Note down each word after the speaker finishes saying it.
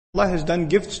Allah has done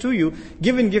gifts to you,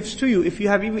 given gifts to you, if you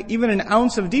have even an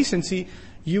ounce of decency,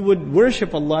 you would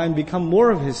worship Allah and become more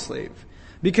of His slave.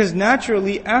 Because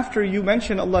naturally, after you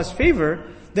mention Allah's favor,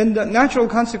 then the natural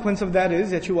consequence of that is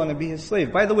that you want to be His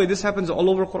slave. By the way, this happens all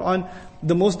over Quran.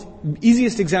 The most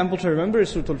easiest example to remember is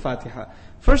Surah Al-Fatiha.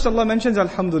 First Allah mentions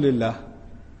Alhamdulillah.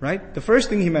 Right? The first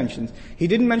thing He mentions. He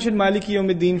didn't mention Maliki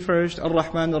Yawmiddin first,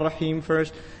 Ar-Rahman Ar-Rahim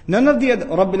first. None of the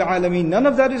Rabbil Alameen, none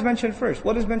of that is mentioned first.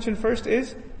 What is mentioned first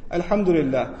is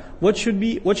Alhamdulillah. What should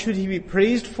He be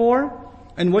praised for?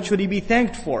 And what should He be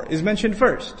thanked for is mentioned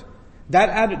first. That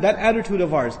attitude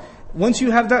of ours. Once you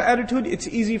have that attitude, it's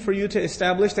easy for you to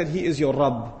establish that He is your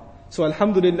Rabb. So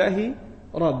Alhamdulillahi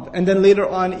Rabb. And then later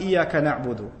on, Iyaka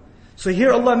na'budu. So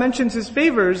here Allah mentions His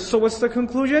favors. So what's the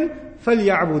conclusion?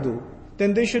 فَلْيَعْبُدُوا.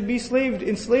 Then they should be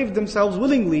enslaved themselves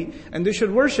willingly, and they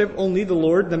should worship only the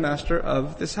Lord, the Master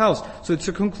of this house. So it's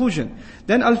a conclusion.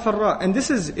 Then Al-Farra, and this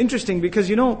is interesting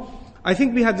because I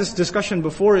think we had this discussion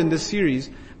before in this series,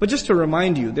 but just to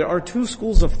remind you, there are two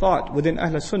schools of thought within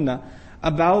Ahl Sunnah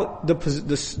about the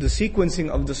sequencing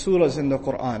of the surahs in the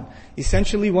Quran.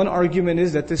 Essentially, one argument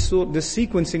is that this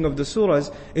sequencing of the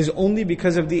surahs is only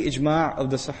because of the ijma'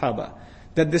 of the Sahaba.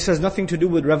 That this has nothing to do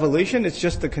with revelation, it's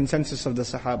just the consensus of the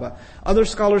Sahaba. Other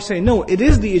scholars say, no, it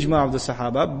is the ijma' of the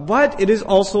Sahaba, but it is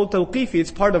also tawqifi,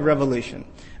 it's part of revelation.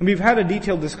 And we've had a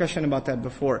detailed discussion about that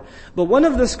before. But one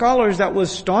of the scholars that was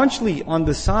staunchly on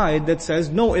the side that says,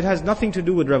 no, it has nothing to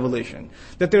do with revelation.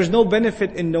 That there's no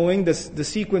benefit in knowing the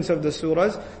sequence of the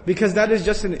surahs, because that is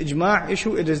just an ijma'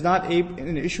 issue, it is not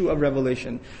an issue of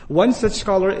revelation. One such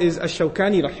scholar is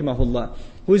Ash-Shawkani rahimahullah,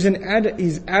 who is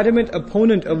he's adamant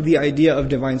opponent of the idea of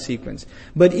divine sequence.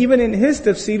 But even in his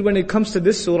tafsir, when it comes to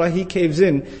this surah, he caves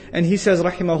in, and he says,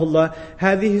 rahimahullah,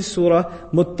 هذه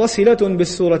السورة متصلة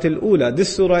بالسورة الأولى.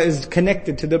 This surah is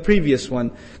connected to the previous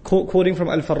one, quoting from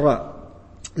Al-Farra.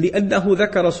 لأنه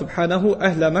ذكر سبحانه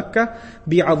أهل مكة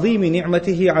بعظيم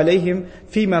نعمته عليهم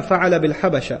فيما فعل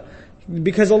بالحبشة.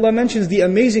 Because Allah mentions the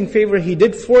amazing favor He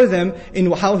did for them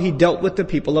in how He dealt with the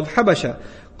people of Habasha.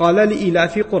 قال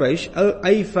لإلاف قريش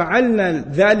أي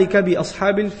فعلنا ذلك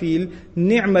بأصحاب الفيل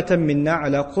نعمة منا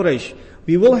على قريش.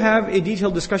 We will have a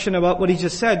detailed discussion about what he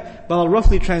just said, but I'll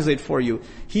roughly translate for you.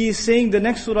 He is saying the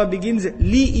next surah begins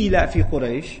لإلاف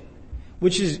قريش,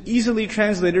 which is easily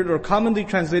translated or commonly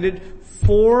translated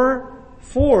for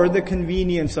the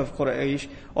convenience of Quraysh,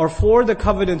 or for the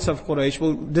covenants of Quraysh.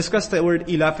 We'll discuss the word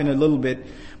ilaf in a little bit.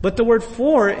 But the word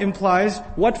for implies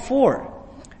what for?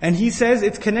 And he says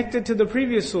it's connected to the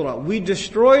previous surah. We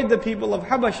destroyed the people of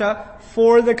Habasha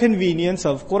for the convenience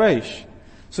of Quraysh.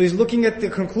 So he's looking at the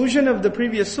conclusion of the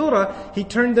previous surah. He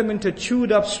turned them into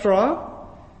chewed up straw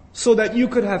so that you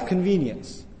could have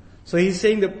convenience. So he's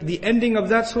saying that the ending of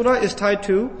that surah is tied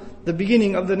to the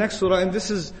beginning of the next surah, and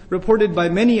this is reported by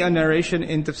many a narration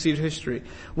in tafsir history.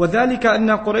 وَذَلِكَ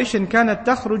أَنَّ قُرَيْشٍ كَانَتْ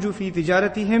تَخْرُجُ فِي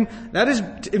تِجَارَتِهِمْ. That is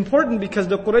important because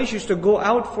the Quraysh used to go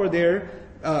out for their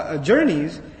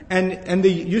journeys, and they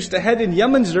used to head in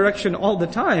Yemen's direction all the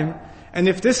time. And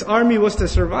if this army was to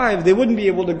survive, they wouldn't be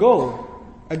able to go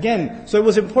again. So it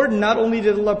was important, not only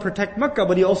did Allah protect Makkah,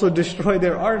 but He also destroyed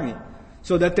their army,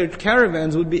 so that their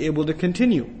caravans would be able to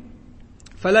continue.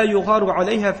 فَلَا يُغَارُ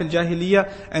عَلَيْهَا فِي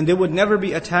الْجَاهِلِيَّةِ. And they would never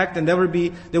be attacked, and there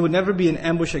would never be an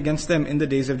ambush against them in the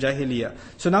days of Jahiliyyah.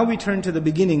 So now we turn to the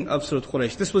beginning of Surah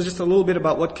Quraish. This was just a little bit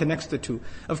about what connects the two.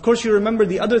 Of course, you remember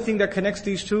the other thing that connects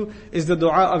these two is the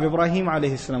dua of Ibrahim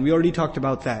alayhi salam. We already talked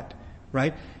about that,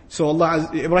 right? So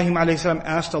Ibrahim alayhi salam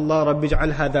asked Allah, رَبِّ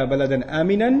اجْعَلْ هَذَا بَلَدًا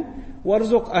آمِنًا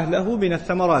وَارْزُقْ أَهْلَهُ مِنَ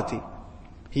الثَّمَرَاتِ.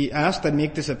 He asked that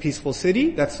make this a peaceful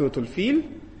city, that's Surah Al-Fil,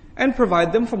 and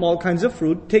provide them from all kinds of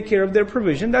fruit, take care of their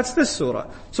provision, that's this surah.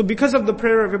 So because of the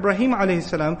prayer of Ibrahim alayhi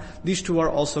salam, these two are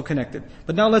also connected.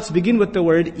 But now let's begin with the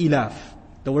word ilaf.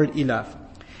 The word ilaf.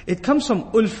 It comes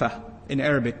from ulfa in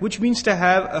Arabic, which means to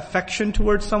have affection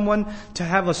towards someone, to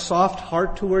have a soft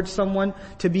heart towards someone,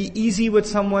 to be easy with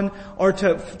someone, or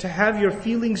to have your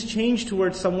feelings change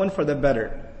towards someone for the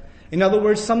better. In other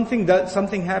words, something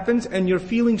happens and your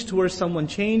feelings towards someone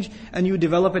change, and you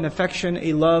develop an affection,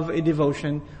 a love, a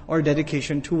devotion, or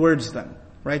dedication towards them.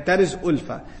 Right? That is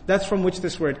ulfa. That's from which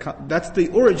this word comes. That's the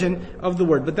origin of the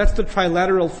word. But that's the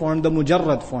trilateral form, the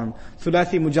mujarrad form.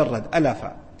 Thulathi mujarrad,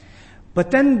 alafa.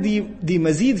 But then the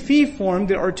mazid fi form,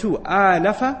 there are two.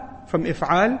 Alafa, from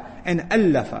if'al, and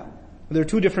allafa. There are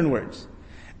two different words.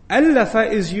 Allafa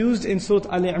is used in Surah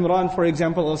Al-Imran, for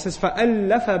example. Allah says,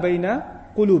 فَأَلَّفَ بَيْنَ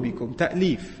قُلُوبِكُمْ.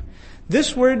 Ta'lif.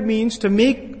 This word means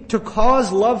to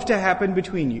cause love to happen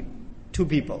between you, two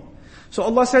people. So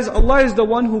Allah says, Allah is the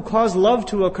one who caused love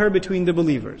to occur between the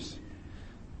believers.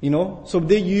 So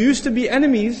they used to be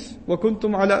enemies. وَكُنْتُمْ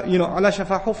عَلَى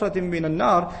شَفَا حُفْرَةٍ مِّنَ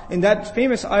النَّارِ. In that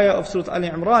famous ayah of Surah Ali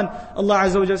Imran, Allah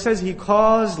Azza wa Jalla says, He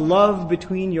caused love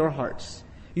between your hearts.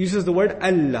 He uses the word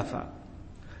allafa.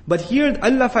 But here,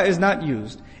 allafa is not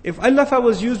used. If allafa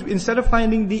was used, instead of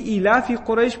finding the ilafi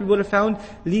Quraysh, we would have found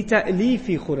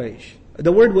lita'lifi Quraysh.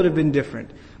 The word would have been different.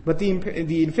 But the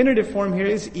infinitive form here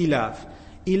is ilaf.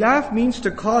 Ilaf means to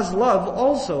cause love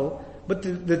also. But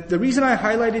the reason I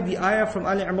highlighted the ayah from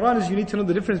Ali Imran is you need to know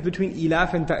the difference between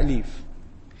ilaf and ta'lif.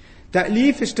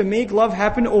 Ta'lif is to make love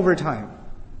happen over time.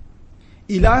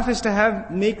 Ilaf is to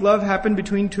make love happen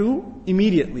between two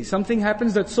immediately. Something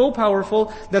happens that's so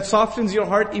powerful that softens your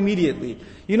heart immediately.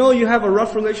 You have a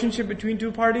rough relationship between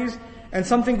two parties, and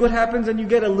something good happens and you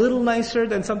get a little nicer,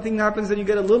 then something happens and you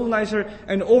get a little nicer,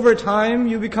 and over time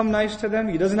you become nice to them.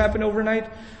 It doesn't happen overnight.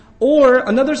 Or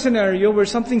another scenario where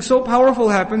something so powerful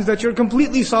happens that you're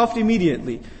completely soft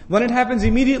immediately. When it happens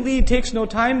immediately, it takes no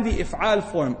time, the if'al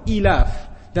form, ilaf,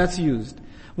 that's used.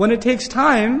 When it takes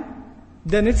time,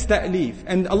 then it's ta'lif.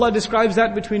 And Allah describes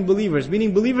that between believers,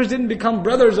 meaning believers didn't become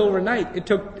brothers overnight. It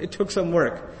took some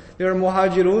work. They are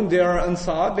muhajirun, they are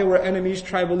ansar, they were enemies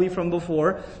tribally from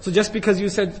before. So just because you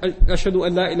said, Ashhadu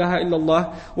an la ilaha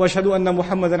illallah, wa ashhadu anna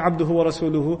Muhammadan abduhu wa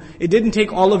rasuluhu, it didn't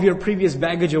take all of your previous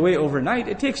baggage away overnight.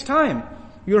 It takes time.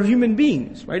 You're human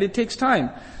beings, right? It takes time.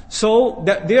 So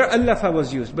that there allafa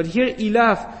was used. But here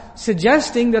ilaf,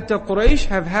 suggesting that the Quraysh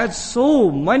have had so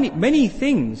many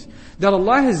things that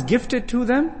Allah has gifted to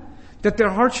them, that their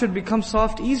hearts should become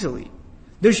soft easily.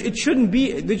 It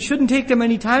shouldn't take them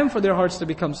any time for their hearts to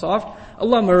become soft.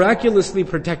 Allah miraculously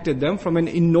protected them from an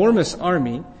enormous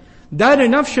army. That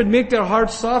enough should make their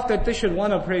hearts soft that they should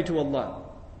want to pray to Allah.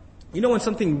 When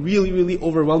something really, really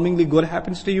overwhelmingly good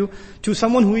happens to you, to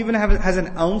someone who even has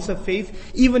an ounce of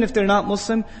faith, even if they're not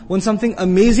Muslim, when something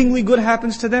amazingly good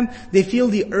happens to them, they feel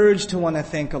the urge to want to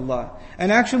thank Allah. And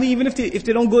actually, even if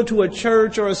they don't go to a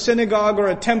church or a synagogue or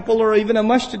a temple or even a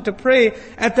masjid to pray,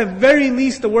 at the very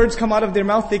least the words come out of their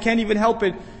mouth, they can't even help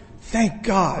it. Thank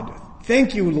God.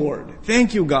 Thank you, Lord.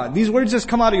 Thank you, God. These words just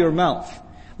come out of your mouth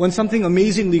when something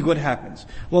amazingly good happens.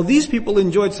 Well, these people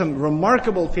enjoyed some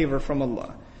remarkable favor from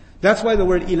Allah. That's why the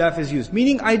word ilaf is used.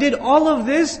 Meaning, I did all of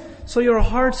this so your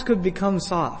hearts could become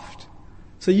soft.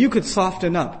 So you could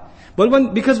soften up.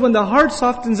 Because when the heart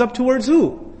softens up towards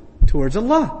who? Towards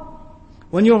Allah.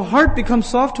 When your heart becomes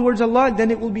soft towards Allah,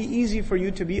 then it will be easy for you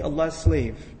to be Allah's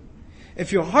slave.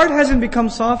 If your heart hasn't become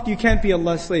soft, you can't be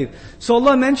Allah's slave. So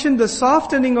Allah mentioned the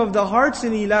softening of the hearts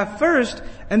in ilaf first,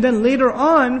 and then later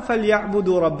on, فَلْيَعْبُدُوا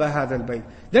رَبَّ هَذَا الْبَيْتِ.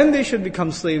 Then they should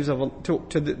become slaves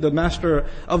to the master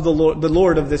of the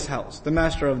Lord of this house, the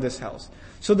master of this house.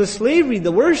 So the slavery,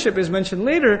 the worship is mentioned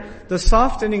later, the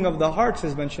softening of the hearts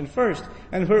is mentioned first.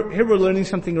 And here we're learning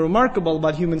something remarkable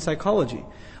about human psychology.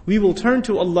 We will turn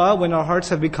to Allah when our hearts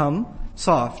have become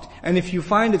soft. And if you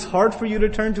find it's hard for you to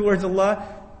turn towards Allah,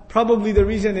 probably the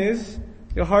reason is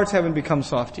your hearts haven't become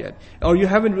soft yet. Or you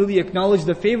haven't really acknowledged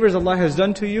the favors Allah has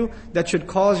done to you that should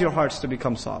cause your hearts to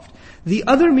become soft. The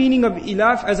other meaning of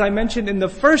ilaf, as I mentioned in the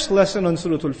first lesson on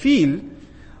Surah Al-Fil,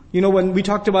 when we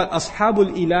talked about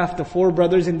Ashabul Ilaf, the 4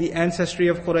 brothers in the ancestry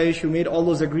of Quraysh who made all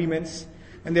those agreements,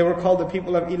 and they were called the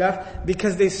people of Ilaf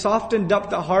because they softened up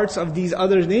the hearts of these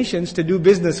other nations to do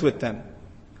business with them.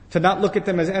 To not look at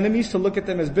them as enemies, to look at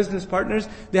them as business partners,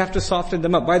 they have to soften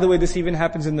them up. By the way, this even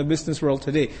happens in the business world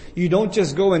today. You don't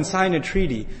just go and sign a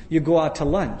treaty, you go out to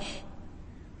lunch.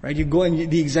 Right? You go and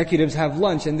the executives have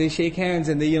lunch and they shake hands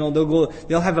and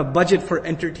they'll have a budget for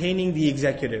entertaining the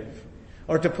executive.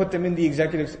 Or to put them in the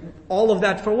executives. All of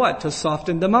that for what? To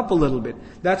soften them up a little bit.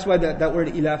 That's why that word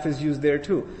ilaf is used there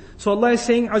too. So Allah is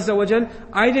saying, Azza wa Jal,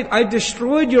 I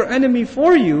destroyed your enemy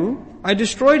for you. I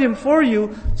destroyed him for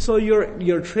you, so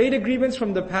your trade agreements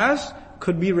from the past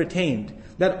could be retained.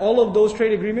 That all of those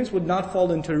trade agreements would not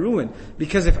fall into ruin.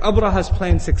 Because if Abraha's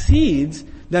plan succeeds,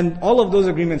 then all of those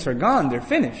agreements are gone, they're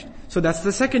finished. So that's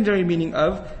the secondary meaning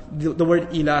of the word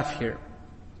ilaf here.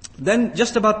 Then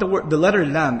just about the letter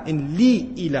lam in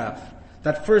li ilaf,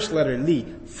 that first letter li,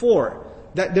 for.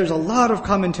 There's a lot of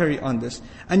commentary on this.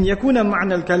 And yakuna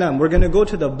ma'na al-kalam. We're going to go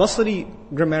to the Basri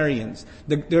grammarians.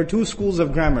 There are 2 schools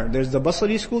of grammar. There's the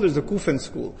Basri school, there's the Kufan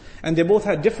school. And they both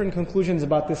had different conclusions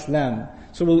about this lam.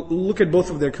 So we'll look at both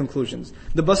of their conclusions.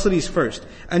 The Basri's first.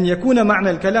 And yakuna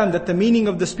ma'na al-kalam, that the meaning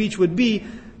of the speech would be,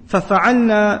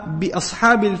 فَفَعَلْنَا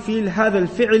بِأَصْحَابِ الْفِيلِ هَذَا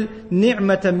الْفِعْلِ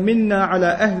نِعْمَةً مِنَّا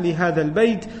عَلَى أَهْلِ هَذَا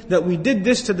الْبَيْتِ. That we did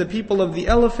this to the people of the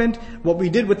elephant, what we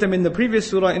did with them in the previous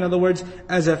surah, in other words,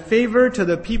 as a favor to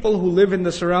the people who live in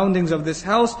the surroundings of this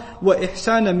house,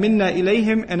 وَإِحْسَانًا مِنَّا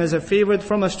إِلَيْهِمْ, and as a favor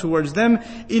from us towards them,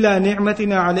 إِلَى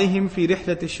نِعْمَتِنَا عَلَيْهِمْ فِي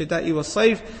رِحْلَةِ الشِّتَاءِ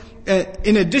وَالصَّيْفِ.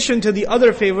 In addition to the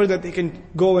other favor that they can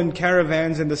go in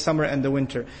caravans in the summer and the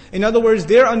winter. In other words,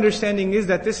 their understanding is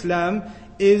that this lamb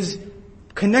is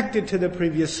connected to the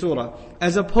previous surah.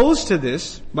 As opposed to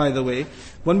this, by the way,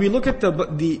 when we look at the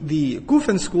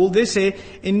Kufan school, they say,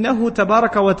 إِنَّهُ تَبَارَكَ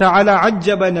وَتَعَالَى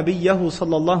عَجَّبَ نَبِيَّهُ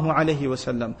صَلَّى اللَّهُ عَلَيْهِ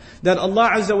وَسَلَّمَ. That Allah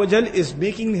Azza wa Jal is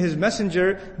making His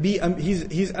messenger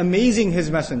He's amazing His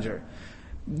messenger.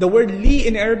 The word li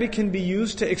in Arabic can be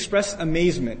used to express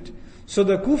amazement. So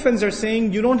the Kufans are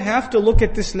saying, you don't have to look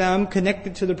at this lamb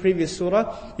connected to the previous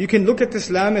surah. You can look at this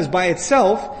lamb as by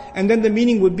itself, and then the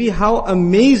meaning would be how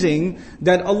amazing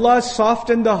that Allah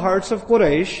softened the hearts of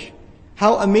Quraysh.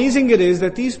 How amazing it is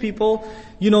that these people,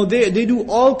 they do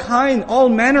all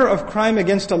manner of crime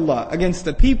against Allah. Against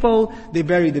the people, they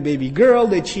bury the baby girl,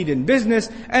 they cheat in business,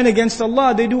 and against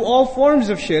Allah, they do all forms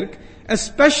of shirk.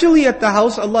 Especially at the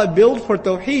house Allah built for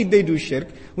Tawheed, they do shirk,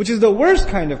 which is the worst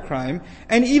kind of crime.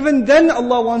 And even then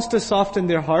Allah wants to soften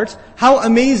their hearts. How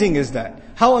amazing is that?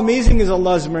 How amazing is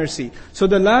Allah's mercy? So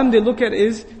the lamb they look at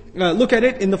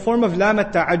it in the form of lam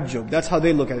at-ta'ajjub. That's how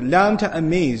they look at it. Lamb to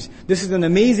amaze. This is an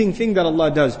amazing thing that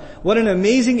Allah does. What an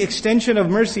amazing extension of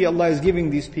mercy Allah is giving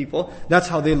these people. That's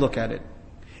how they look at it.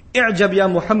 اعجب يا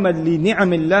محمد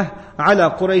لنعم الله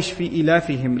على قريش في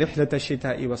إلافهم رحلة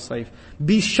الشتاء والصيف.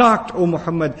 Be shocked, O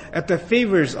Muhammad, at the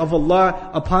favors of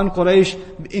Allah upon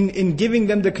Quraysh in giving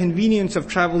them the convenience of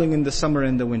traveling in the summer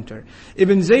and the winter.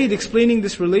 Ibn Zayd, explaining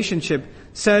this relationship,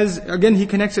 says, again he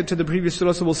connects it to the previous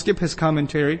surah, so we'll skip his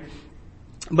commentary.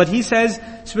 But he says,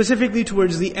 specifically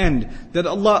towards the end, that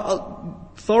Allah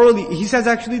thoroughly, he says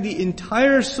actually the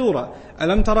entire surah,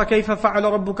 أَلَمْ تَرَ كَيْفَ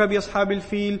فَعَلَ رَبُّكَ بِأَصْحَابِ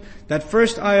الْفِيلِ, that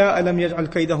first ayah, أَلَمْ يَجْعَلْ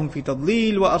كَيْدَهُمْ فِي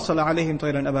تَضْلِيلٍ وَأَرْسَلَ عَلَيْهِمْ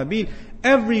طَيْرًا أَبَابِيلَ.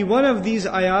 Every one of these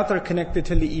ayat are connected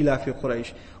to لِإِلَافِ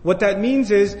قُرَيْشٍ. What that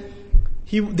means is,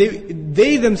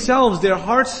 they themselves, their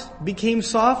hearts became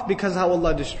soft because how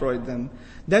Allah destroyed them.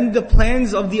 Then the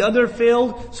plans of the other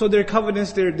failed, so their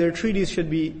covenants, their treaties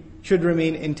should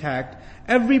remain intact.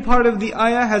 Every part of the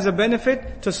ayah has a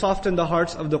benefit to soften the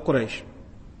hearts of the Quraysh.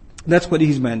 That's what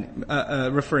he's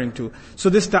referring to. So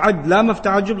this lam of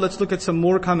ta'ajjub, let's look at some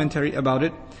more commentary about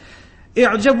it.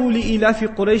 اعجبوا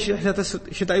لإلاف قريش رحلة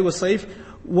الشتاء والصيف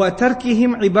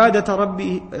وتركهم عبادة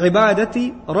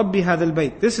رب هذا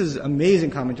البيت. This is amazing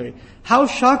commentary. How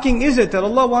shocking is it that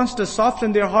Allah wants to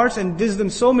soften their hearts and gives them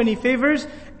so many favors,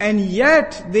 and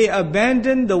yet they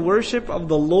abandon the worship of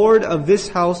the Lord of this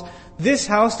house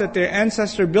that their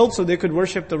ancestor built so they could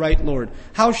worship the right Lord.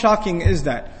 How shocking is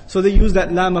that? So they use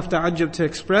that lam of ta'ajjub to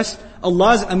express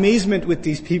Allah's amazement with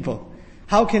these people.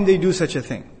 How can they do such a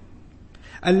thing?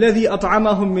 الَّذِي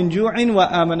أَطْعَمَهُم مِّن جُوعٍ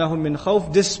وَآمَنَهُم مِّن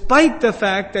خَوْفٍ. Despite the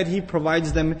fact that He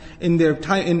provides them in their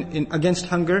time against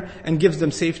hunger and gives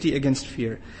them safety against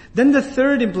fear. Then the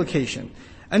third implication,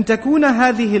 أن تكون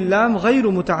هذه اللام غير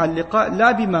متعلقة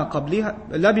لا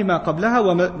بما قبلها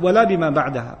ولا بما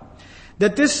بعدها.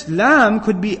 That this lam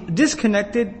could be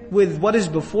disconnected with what is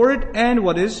before it and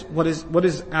what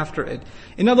is after it.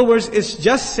 In other words, it's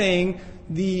just saying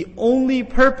the only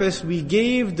purpose we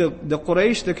gave the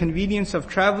Quraysh the convenience of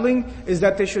traveling is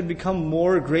that they should become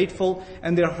more grateful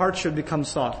and their hearts should become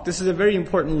soft. This is a very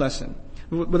important lesson.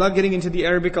 Without getting into the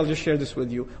Arabic, I'll just share this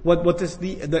with you. What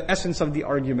the essence of the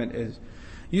argument is.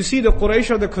 You see, the Quraysh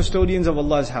are the custodians of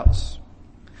Allah's house.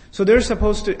 So they're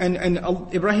supposed to, and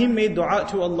Ibrahim made dua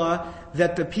to Allah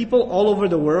that the people all over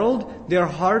the world, their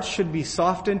hearts should be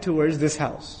softened towards this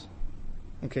house.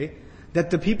 Okay? That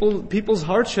the people's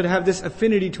hearts should have this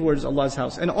affinity towards Allah's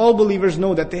house. And all believers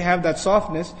know that they have that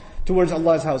softness towards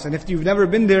Allah's house. And if you've never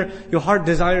been there, your heart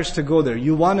desires to go there.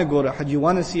 You want to go to Hajj, you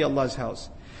want to see Allah's house.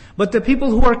 But the people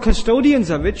who are custodians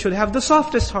of it should have the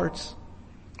softest hearts.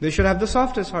 They should have the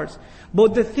softest hearts.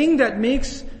 But the thing that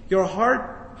makes your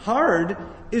heart hard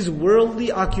is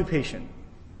worldly occupation.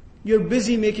 You're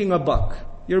busy making a buck.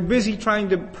 You're busy trying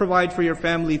to provide for your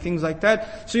family, things like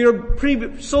that. So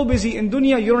you're so busy in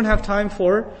dunya, you don't have time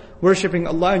for worshipping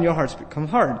Allah, and your hearts become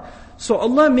hard. So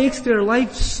Allah makes their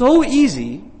life so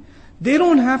easy, they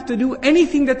don't have to do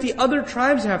anything that the other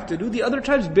tribes have to do. The other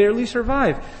tribes barely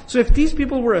survive. So if these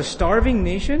people were a starving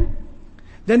nation,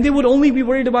 then they would only be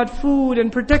worried about food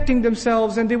and protecting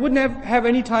themselves, and they wouldn't have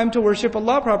any time to worship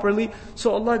Allah properly.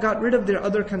 So Allah got rid of their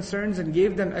other concerns and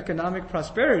gave them economic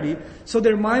prosperity, so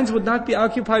their minds would not be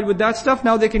occupied with that stuff.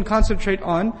 Now they can concentrate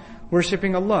on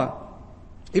worshipping Allah.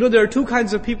 There are two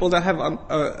kinds of people that have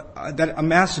that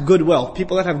amass good wealth,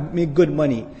 people that have made good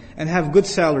money and have good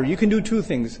salary. You can do two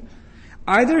things.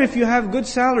 Either if you have good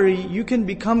salary, you can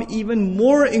become even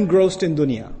more engrossed in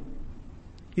dunya.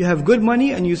 You have good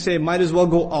money and you say, might as well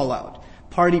go all out.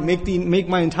 Party, make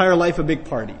my entire life a big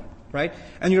party, right?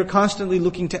 And you're constantly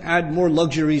looking to add more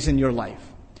luxuries in your life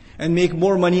and make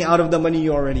more money out of the money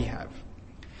you already have.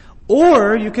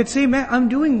 Or you could say, man, I'm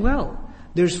doing well.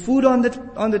 There's food on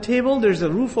the table, there's a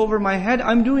roof over my head,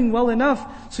 I'm doing well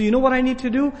enough. So you know what I need to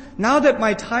do? Now that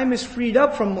my time is freed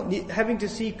up from having to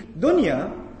seek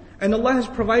dunya, and Allah has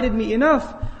provided me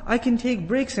enough, I can take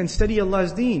breaks and study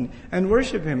Allah's deen and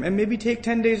worship Him, and maybe take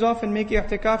 10 days off and make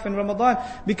i'tikaf in Ramadan.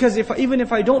 Because even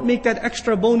if I don't make that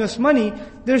extra bonus money,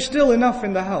 there's still enough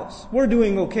in the house. We're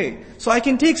doing okay. So I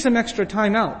can take some extra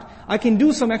time out. I can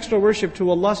do some extra worship to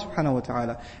Allah subhanahu wa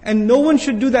ta'ala. And no one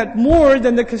should do that more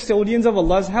than the custodians of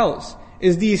Allah's house,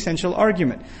 is the essential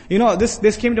argument.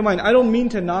 This came to mind. I don't mean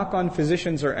to knock on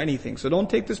physicians or anything, so don't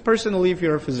take this personally if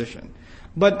you're a physician.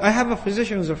 But I have a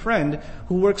physician who's a friend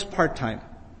who works part-time.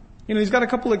 He's got a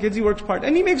couple of kids, he works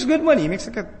and he makes good money. He makes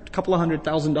like a couple of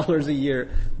 $100,000 a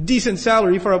year. Decent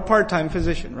salary for a part-time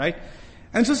physician, right?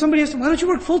 And so somebody asked him, why don't you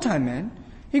work full-time, man?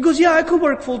 He goes, yeah, I could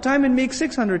work full-time and make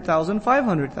 600,000,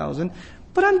 500,000,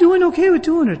 but I'm doing okay with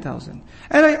 200,000.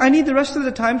 And I need the rest of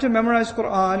the time to memorize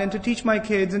Qur'an and to teach my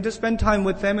kids and to spend time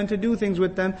with them and to do things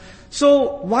with them.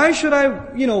 So why should I,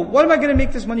 what am I going to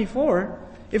make this money for?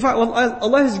 If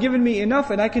Allah has given me enough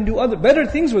and I can do better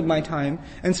things with my time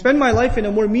and spend my life in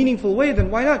a more meaningful way, then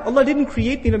why not? Allah didn't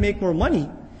create me to make more money.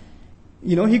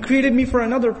 He created me for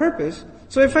another purpose.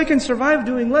 So if I can survive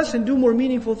doing less and do more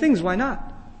meaningful things, why not?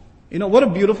 What a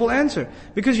beautiful answer.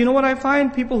 Because you know what I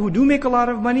find? People who do make a lot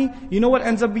of money, you know what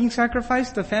ends up being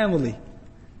sacrificed? The family.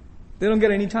 They don't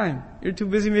get any time. You're too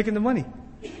busy making the money.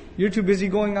 You're too busy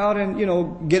going out and,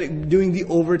 doing the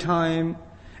overtime,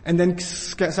 and then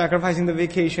sacrificing the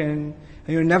vacation.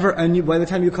 And by the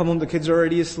time you come home, the kids are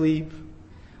already asleep.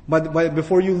 But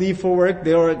before you leave for work,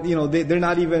 they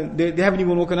haven't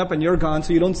even woken up and you're gone,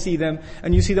 so you don't see them.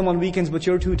 And you see them on weekends, but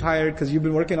you're too tired because you've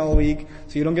been working all week,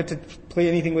 so you don't get to play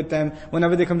anything with them.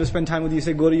 Whenever they come to spend time with you, you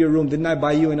say, go to your room. Didn't I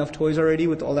buy you enough toys already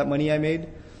with all that money I made?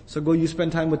 So go, you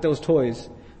spend time with those toys,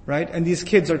 right? And these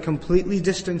kids are completely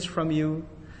distanced from you.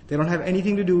 They don't have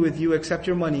anything to do with you except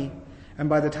your money. And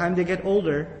by the time they get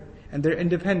older, and they're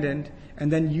independent,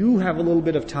 and then you have a little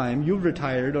bit of time, you've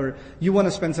retired, or you want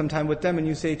to spend some time with them, and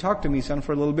you say, talk to me, son,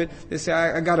 for a little bit. They say,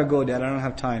 I gotta go, Dad, I don't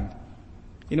have time.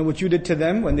 What you did to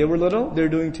them when they were little, they're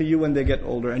doing to you when they get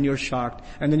older, and you're shocked.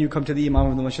 And then you come to the Imam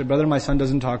of the Masjid, brother, my son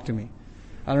doesn't talk to me.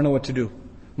 I don't know what to do.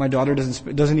 My daughter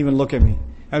doesn't even look at me.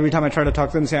 Every time I try to talk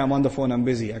to them, they say, I'm on the phone, I'm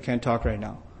busy, I can't talk right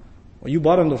now. Well, you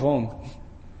bought him the phone.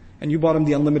 And you bought him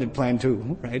the unlimited plan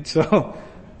too, right? So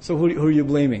who are you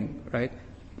blaming, right?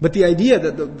 But the idea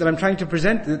that I'm trying to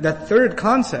present, that third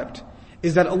concept,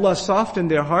 is that Allah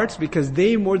softened their hearts because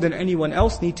they, more than anyone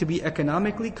else, need to be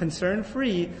economically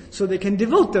concern-free so they can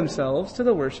devote themselves to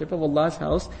the worship of Allah's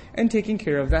house and taking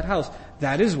care of that house.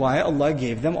 That is why Allah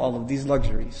gave them all of these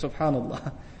luxuries.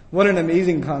 SubhanAllah. What an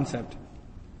amazing concept.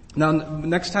 Now,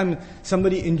 next time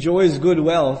somebody enjoys good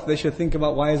wealth, they should think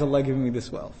about, why is Allah giving me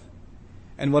this wealth?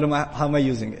 And how am I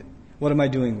using it? What am I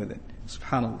doing with it?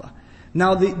 SubhanAllah.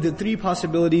 Now the three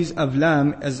possibilities of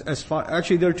lam,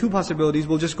 actually there are two possibilities,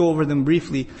 we'll just go over them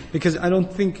briefly, because I don't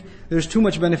think there's too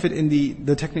much benefit in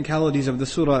the technicalities of the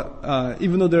surah,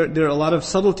 even though there are a lot of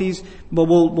subtleties, but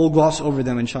we'll gloss over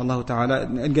them inshallah ta'ala,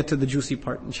 and get to the juicy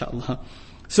part inshallah.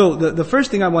 So the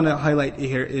first thing I want to highlight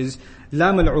here is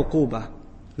lam al-uquba.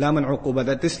 Lam al-uquba,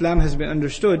 that this lam has been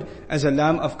understood as a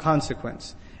lam of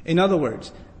consequence. In other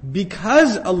words,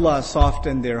 because Allah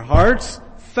softened their hearts,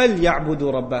 فَلْيَعْبُدُوا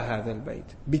رَبَّ هَذَا الْبَيْتِ.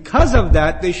 Because of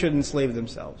that, they should enslave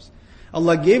themselves.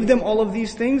 Allah gave them all of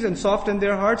these things and softened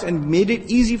their hearts and made it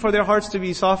easy for their hearts to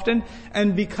be softened.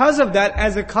 And because of that,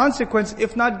 as a consequence,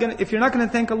 if you're not going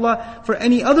to thank Allah for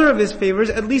any other of His favors,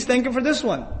 at least thank Him for this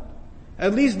one.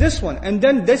 At least this one. And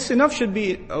then this should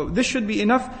be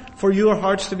enough for your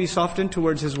hearts to be softened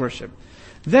towards His worship.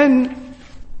 Then,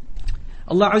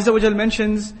 Allah Azza wa Jal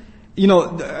mentions,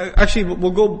 actually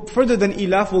we'll go further than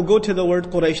ilaf, we'll go to the word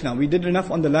Quraish now. We did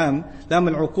enough on the lam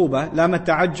al-uquba, lam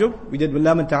al-ta'ajjub, we did with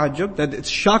lam al-ta'ajjub, that it's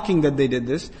shocking that they did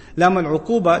this. Lam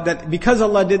al-uquba, that because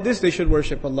Allah did this, they should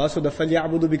worship Allah. So the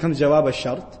فَلْيَعْبُدُوا becomes jawab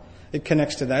al-shart. It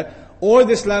connects to that. Or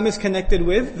this lam is connected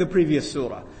with the previous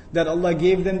surah. That Allah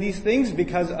gave them these things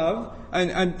because of,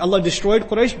 and Allah destroyed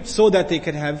Quraysh so that they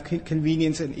could have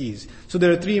convenience and ease. So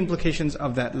there are three implications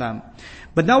of that lam.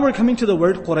 But now we're coming to the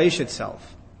word Quraysh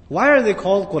itself. Why are they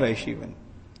called Quraysh even?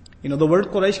 The word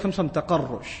Quraysh comes from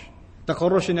taqarrush.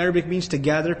 Taqarrush in Arabic means to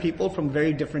gather people from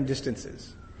very different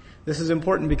distances. This is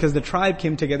important because the tribe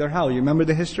came together how? You remember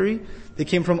the history? They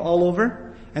came from all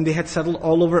over, and they had settled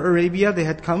all over Arabia. They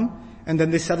had come, and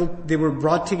then they were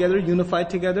brought together, unified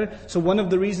together. So one of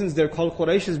the reasons they're called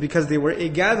Quraysh is because they were a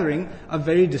gathering of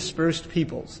very dispersed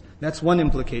peoples. That's one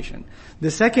implication.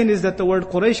 The second is that the word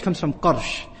Quraysh comes from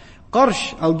Qarsh.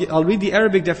 Qarsh, I'll read the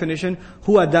Arabic definition,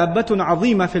 هو دابة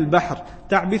عظيمة في البحر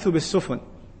تعبث بالسفن.